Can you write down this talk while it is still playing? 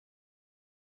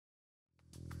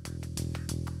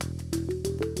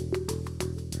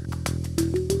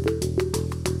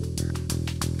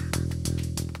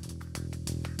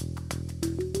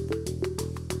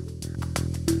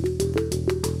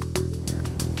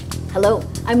Hello,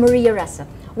 I'm Maria Ressa.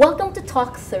 Welcome to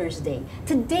Talk Thursday.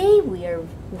 Today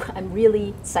I'm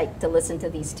really psyched to listen to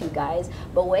these two guys,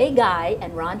 Boe Guy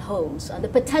and Ron Hose, on the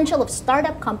potential of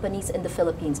startup companies in the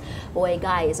Philippines. Boe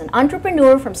Guy is an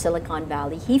entrepreneur from Silicon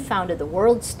Valley. He founded the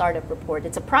World Startup Report.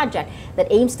 It's a project that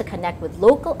aims to connect with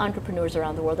local entrepreneurs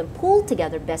around the world and pull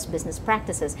together best business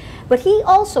practices. But he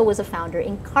also was a founder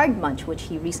in CardMunch, which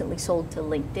he recently sold to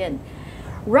LinkedIn.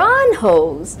 Ron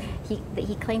Hose,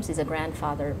 he claims he's a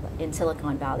grandfather in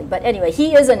Silicon Valley. But anyway,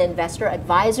 he is an investor,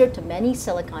 advisor to many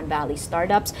Silicon Valley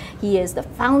startups. He is the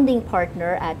founding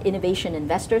partner at Innovation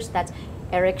Investors. That's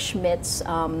Eric Schmidt's,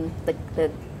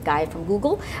 the guy from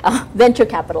Google, venture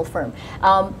capital firm.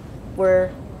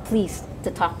 We're pleased to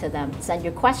talk to them. Send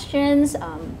your questions,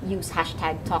 use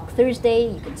hashtag Talk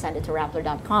Thursday. You can send it to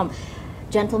Rappler.com.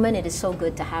 Gentlemen, it is so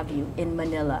good to have you in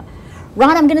Manila.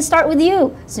 Ron, I'm going to start with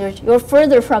you. So you're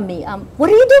further from me. What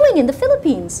are you doing in the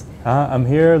Philippines? I'm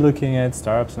here looking at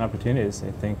startups and opportunities.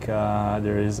 I think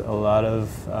there is a lot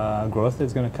of growth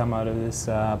that's going to come out of this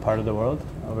part of the world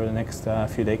over the next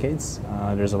few decades.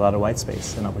 There's a lot of white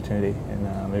space and opportunity,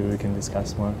 and maybe we can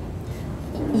discuss more.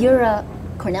 You're a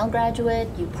Cornell graduate.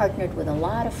 You partnered with a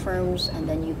lot of firms, and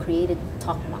then you created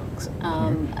TalkBox.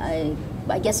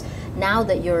 I guess now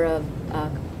that you're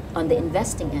on the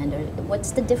investing end,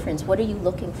 what's the difference? What are you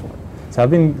looking for? So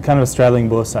I've been kind of straddling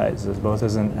both sides, both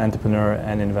as an entrepreneur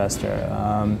and investor.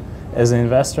 As an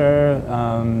investor,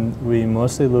 we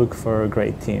mostly look for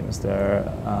great teams. They're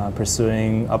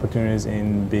pursuing opportunities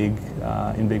in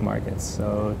big markets.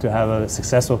 So to have a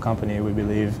successful company, we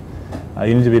believe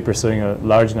you need to be pursuing a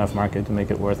large enough market to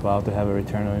make it worthwhile to have a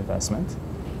return on investment.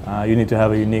 You need to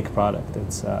have a unique product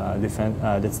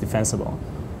that's defensible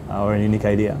or a unique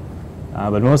idea.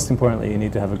 But most importantly, you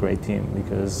need to have a great team,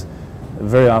 because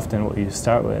very often what you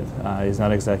start with is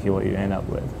not exactly what you end up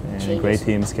with. And great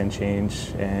teams can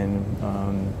change and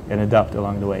adapt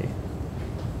along the way.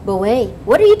 Boe,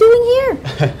 what are you doing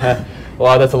here?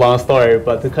 Well, that's a long story,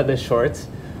 but to cut this short,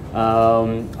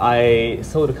 I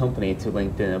sold a company to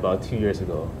LinkedIn about 2 years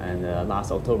ago, and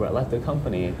last October I left the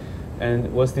company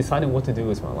and was deciding what to do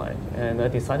with my life. And I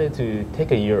decided to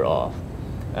take a year off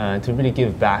to really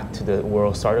give back to the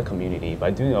world startup community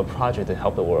by doing a project to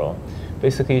help the world.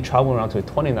 Basically travel around to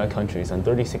 29 countries and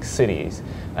 36 cities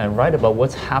and write about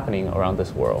what's happening around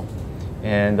this world.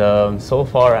 And so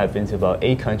far I've been to about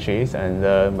 8 countries, and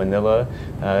Manila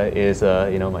is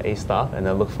my 8th stop, and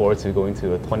I look forward to going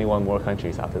to 21 more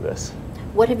countries after this.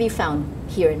 What have you found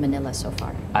here in Manila so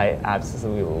far? I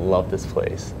absolutely love this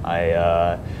place.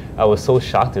 I was so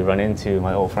shocked to run into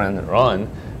my old friend Ron,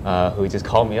 who just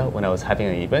called me up when I was having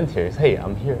an event here. He said, "Hey,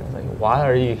 I'm here." I was like, "Why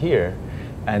are you here?"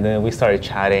 And then we started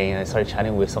chatting, and I started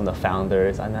chatting with some of the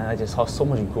founders, and then I just saw so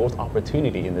much growth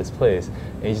opportunity in this place.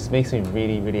 It just makes me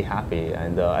really, really happy,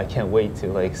 and I can't wait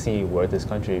to see where this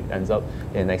country ends up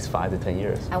in the next 5 to 10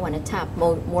 years. I want to tap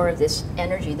more of this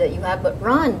energy that you have. But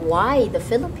Ron, why the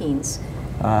Philippines?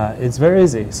 It's very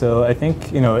easy. So I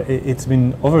think it's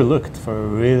been overlooked for a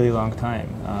really long time.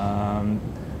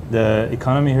 The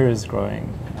economy here is growing.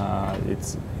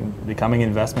 It's becoming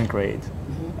investment grade.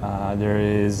 There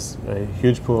is a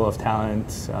huge pool of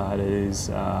talent that is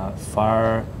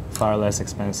far less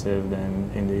expensive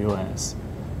than in the U.S.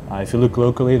 If you look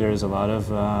locally, there's a lot of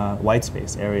white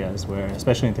space areas where,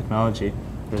 especially in technology,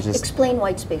 there's just... Explain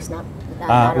white space, not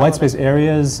white space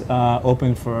areas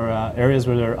open for areas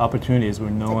where there are opportunities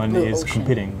where no one is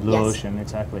competing. Blue ocean,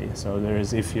 exactly. So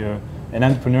if you're an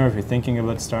entrepreneur, if you're thinking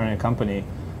about starting a company,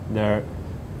 there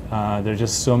are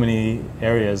just so many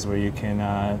areas where you can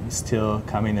still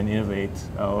come in and innovate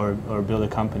or build a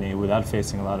company without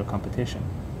facing a lot of competition.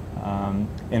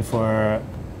 And for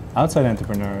outside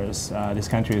entrepreneurs, this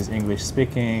country is English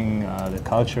speaking, the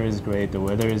culture is great, the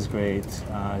weather is great.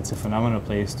 It's a phenomenal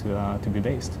place to be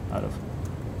based out of.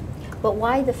 But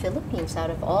why the Philippines out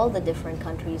of all the different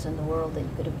countries in the world that you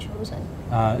could have chosen?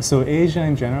 So Asia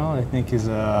in general, I think,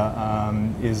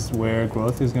 is where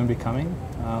growth is going to be coming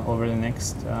over the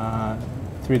next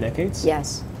 3 decades.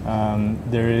 Yes.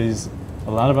 There is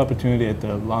a lot of opportunity at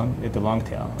the long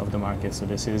tail of the market. So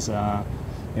this is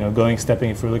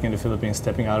if we're looking at the Philippines,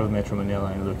 stepping out of Metro Manila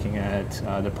and looking at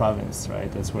the province,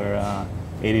 right? That's where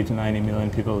 80 to 90 million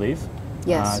people live.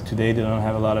 Yes. Today they don't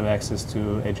have a lot of access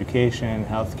to education,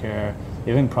 healthcare,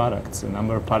 even products. The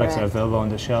number of products that are available on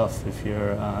the shelf,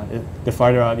 the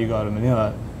farther out you go out of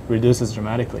Manila, reduces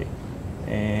dramatically.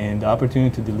 And the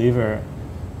opportunity to deliver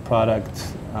product,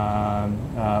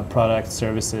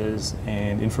 services,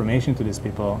 and information to these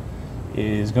people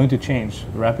is going to change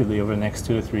rapidly over the next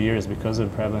 2 to 3 years because of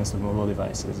the prevalence of mobile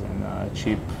devices and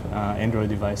cheap Android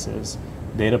devices.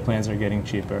 Data plans are getting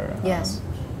cheaper. Yes.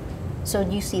 So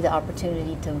do you see the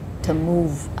opportunity to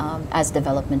move as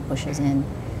development pushes in?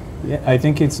 Yeah, I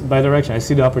think it's bi-direction. I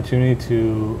see the opportunity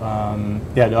to,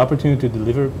 the opportunity to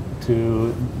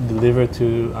deliver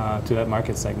to that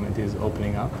market segment is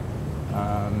opening up,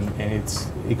 and it's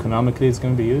economically it's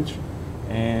going to be huge,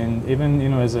 and even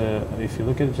if you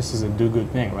look at it just as a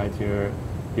do-good thing, right?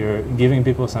 You're giving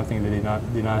people something they did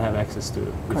not have access to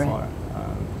before,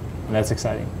 and that's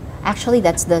exciting. Actually,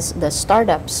 that's the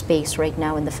startup space right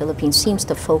now in the Philippines seems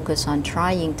to focus on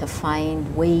trying to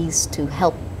find ways to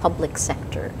help public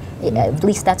sector. At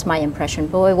least that's my impression.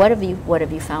 Boy, what have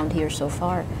you found here so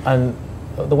far? And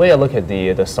the way I look at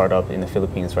the startup in the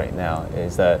Philippines right now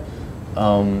is that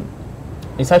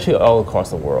it's actually all across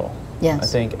the world. Yes. I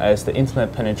think as the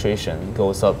internet penetration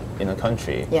goes up in a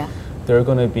country, Yeah. there are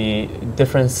going to be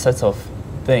different sets of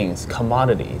things,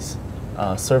 commodities,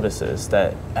 services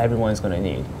that everyone is going to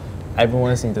need. Everyone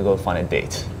needs to go find a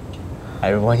date.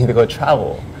 Everyone needs to go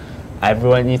travel.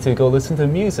 Everyone needs to go listen to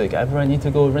music. Everyone needs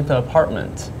to go rent an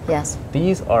apartment. Yes.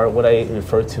 These are what I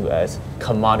refer to as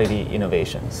commodity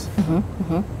innovations.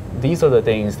 These are the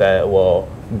things that will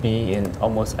be in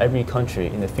almost every country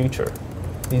in the future.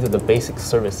 These are the basic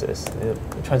services,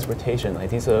 transportation. Like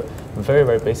these are very,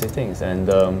 very basic things, and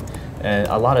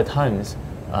a lot of times,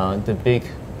 the big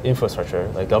infrastructure,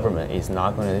 like government, is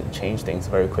not going to change things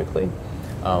very quickly.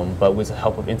 But with the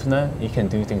help of internet, you can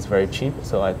do things very cheap.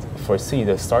 So I foresee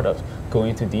the startups going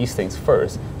into these things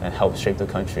first and help shape the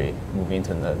country moving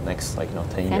into the next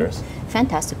 10 years.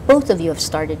 Fantastic. Both of you have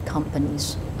started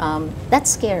companies. That's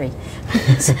scary.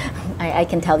 I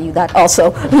can tell you that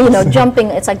also.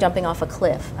 It's like jumping off a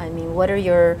cliff. I mean, what are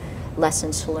your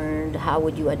lessons learned? How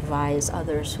would you advise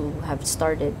others who have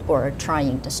started or are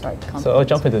trying to start companies? So I'll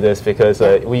jump into this because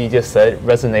we just said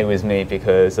resonate with me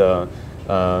because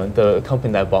the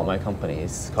company that bought my company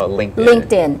is called LinkedIn.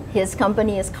 LinkedIn. His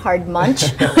company is Card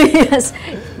Munch. Yes,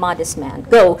 modest man.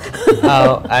 Go.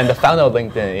 And the founder of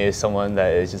LinkedIn is someone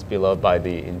that is just beloved by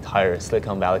the entire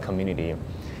Silicon Valley community.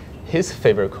 His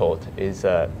favorite quote is,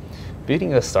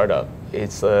 building a startup,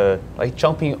 it's like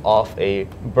jumping off a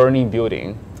burning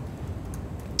building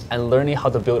and learning how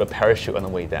to build a parachute on the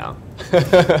way down.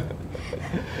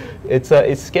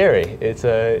 It's scary. It's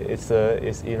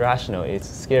irrational. It's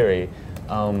scary.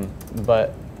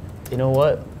 But you know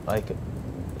what? Like,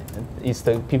 it's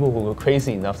the people who are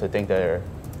crazy enough to think that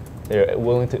they're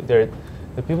willing to.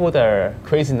 The people that are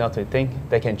crazy enough to think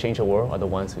they can change the world are the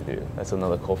ones who do. That's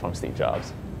another quote from Steve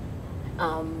Jobs.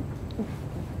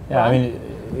 Yeah, I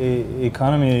mean,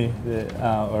 economy,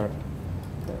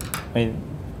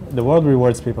 the world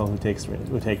rewards people who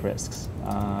take risks.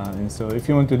 And so if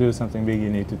you want to do something big, you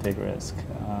need to take a risk.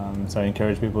 So I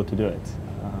encourage people to do it.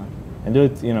 And do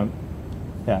it,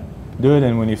 do it,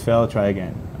 and when you fail, try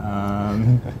again.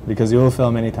 Because you will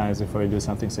fail many times before you do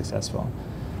something successful.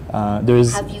 Have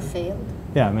you failed?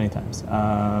 Yeah, many times.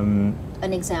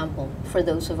 An example for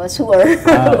those of us who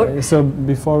are. So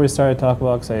before we started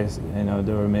TalkBox,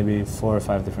 there were maybe 4 or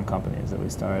 5 different companies that we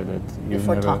started that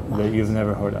you've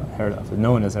never heard of, that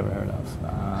no one has ever heard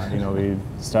of. We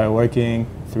started working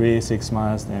 3-6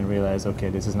 months and realized, okay,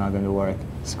 this is not going to work.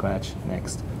 Scratch,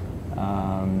 next.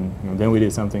 Then we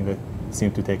did something that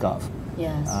seemed to take off.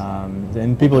 Yes.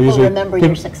 Then people usually remember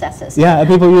your successes. Yeah,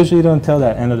 people usually don't tell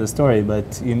that end of the story,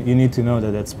 but you need to know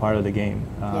that that's part of the game.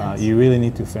 Yes. You really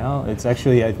need to fail. It's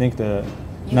actually, I think, the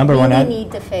You number one. You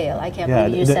need to fail. I can't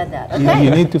believe you said that. Okay.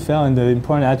 You need to fail, and the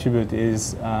important attribute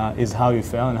is how you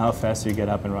fail and how fast you get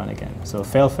up and run again. So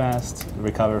fail fast,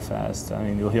 recover fast. I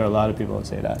mean, you'll hear a lot of people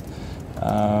say that.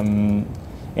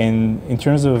 And in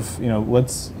terms of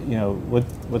what's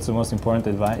the most important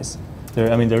advice? There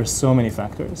are so many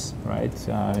factors, right?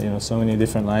 So many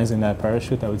different lines in that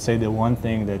parachute. I would say the one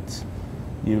thing that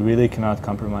you really cannot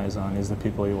compromise on is the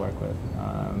people you work with.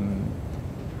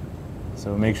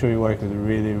 So make sure you work with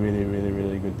really, really, really,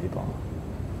 really good people.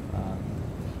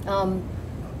 Have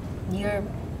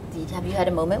you had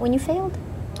a moment when you failed?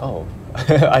 Oh,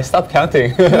 I stopped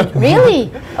counting.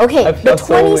 Really? Okay. I've The felt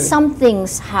so many-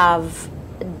 20-somethings have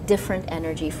different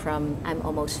energy from I'm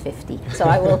almost 50. So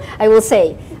I will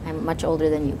say I'm much older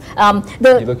than you.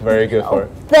 You look very good for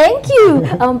it. Thank you.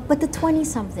 But the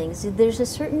 20-somethings, there's a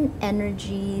certain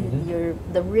energy.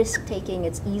 The risk taking.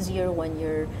 It's easier when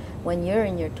you're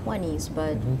in your 20s.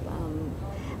 But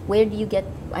where do you get?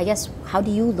 I guess how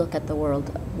do you look at the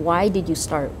world? Why did you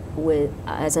start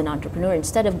as an entrepreneur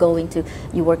instead of going to?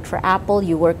 You worked for Apple.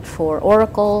 You worked for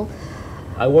Oracle.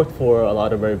 I worked for a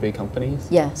lot of very big companies.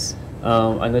 Yes.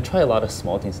 And I tried a lot of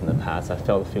small things in the past. I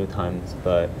failed a few times,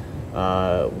 but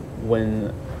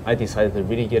when I decided to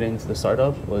really get into the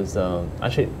startup was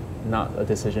actually not a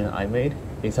decision I made.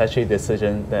 It's actually a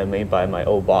decision that made by my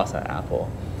old boss at Apple.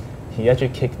 He actually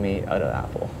kicked me out of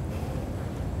Apple.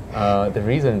 The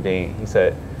reason being, he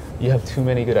said, you have too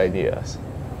many good ideas.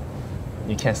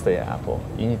 You can't stay at Apple.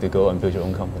 You need to go and build your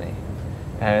own company.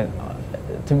 And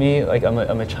to me, like I'm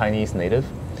a Chinese native,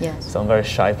 Yes. so I'm a very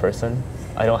shy person.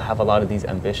 I don't have a lot of these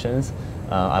ambitions.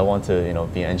 I want to,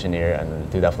 be an engineer and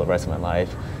do that for the rest of my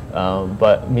life.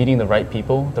 But meeting the right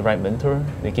people, the right mentor,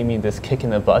 they gave me this kick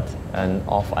in the butt, and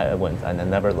off I went, and I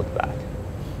never looked back.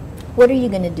 What are you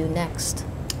going to do next?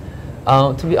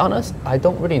 To be honest, I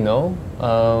don't really know,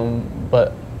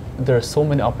 but there are so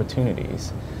many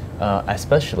opportunities,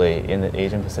 especially in the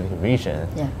Asian Pacific region.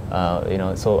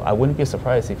 Yeah. So I wouldn't be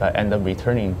surprised if I end up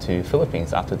returning to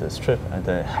Philippines after this trip and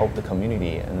then help the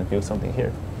community and build something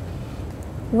here.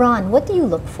 Ron, what do you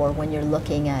look for when you're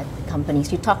looking at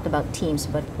companies? You talked about teams,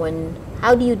 but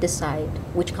how do you decide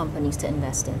which companies to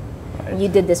invest in? Right. You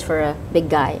did this for a big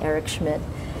guy, Eric Schmidt.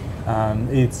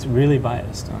 It's really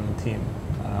biased on the team.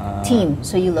 Team,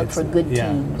 so you look for good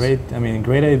teams.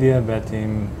 Great idea, bad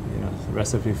team,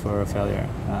 recipe for a failure.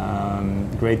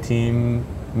 Great team,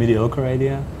 mediocre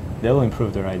idea, they'll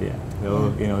improve their idea.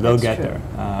 They'll get true. there,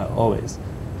 always.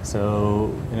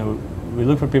 So, we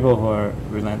look for people who are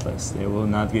relentless. They will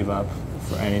not give up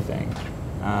for anything.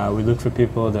 We look for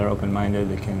people that are open-minded,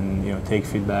 that can, take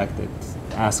feedback, that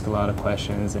ask a lot of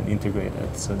questions and integrate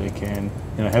it, so they can,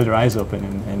 have their eyes open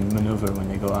and maneuver when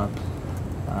they go up.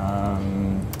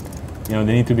 They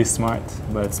need to be smart,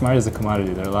 but smart is a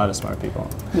commodity. There are a lot of smart people.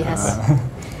 Yes.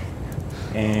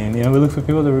 And we look for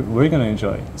people that we're going to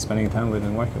enjoy spending time with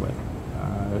and working with.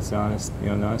 That's the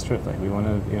honest truth. Like we want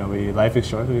to, life is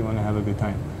short. We want to have a good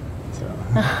time. So.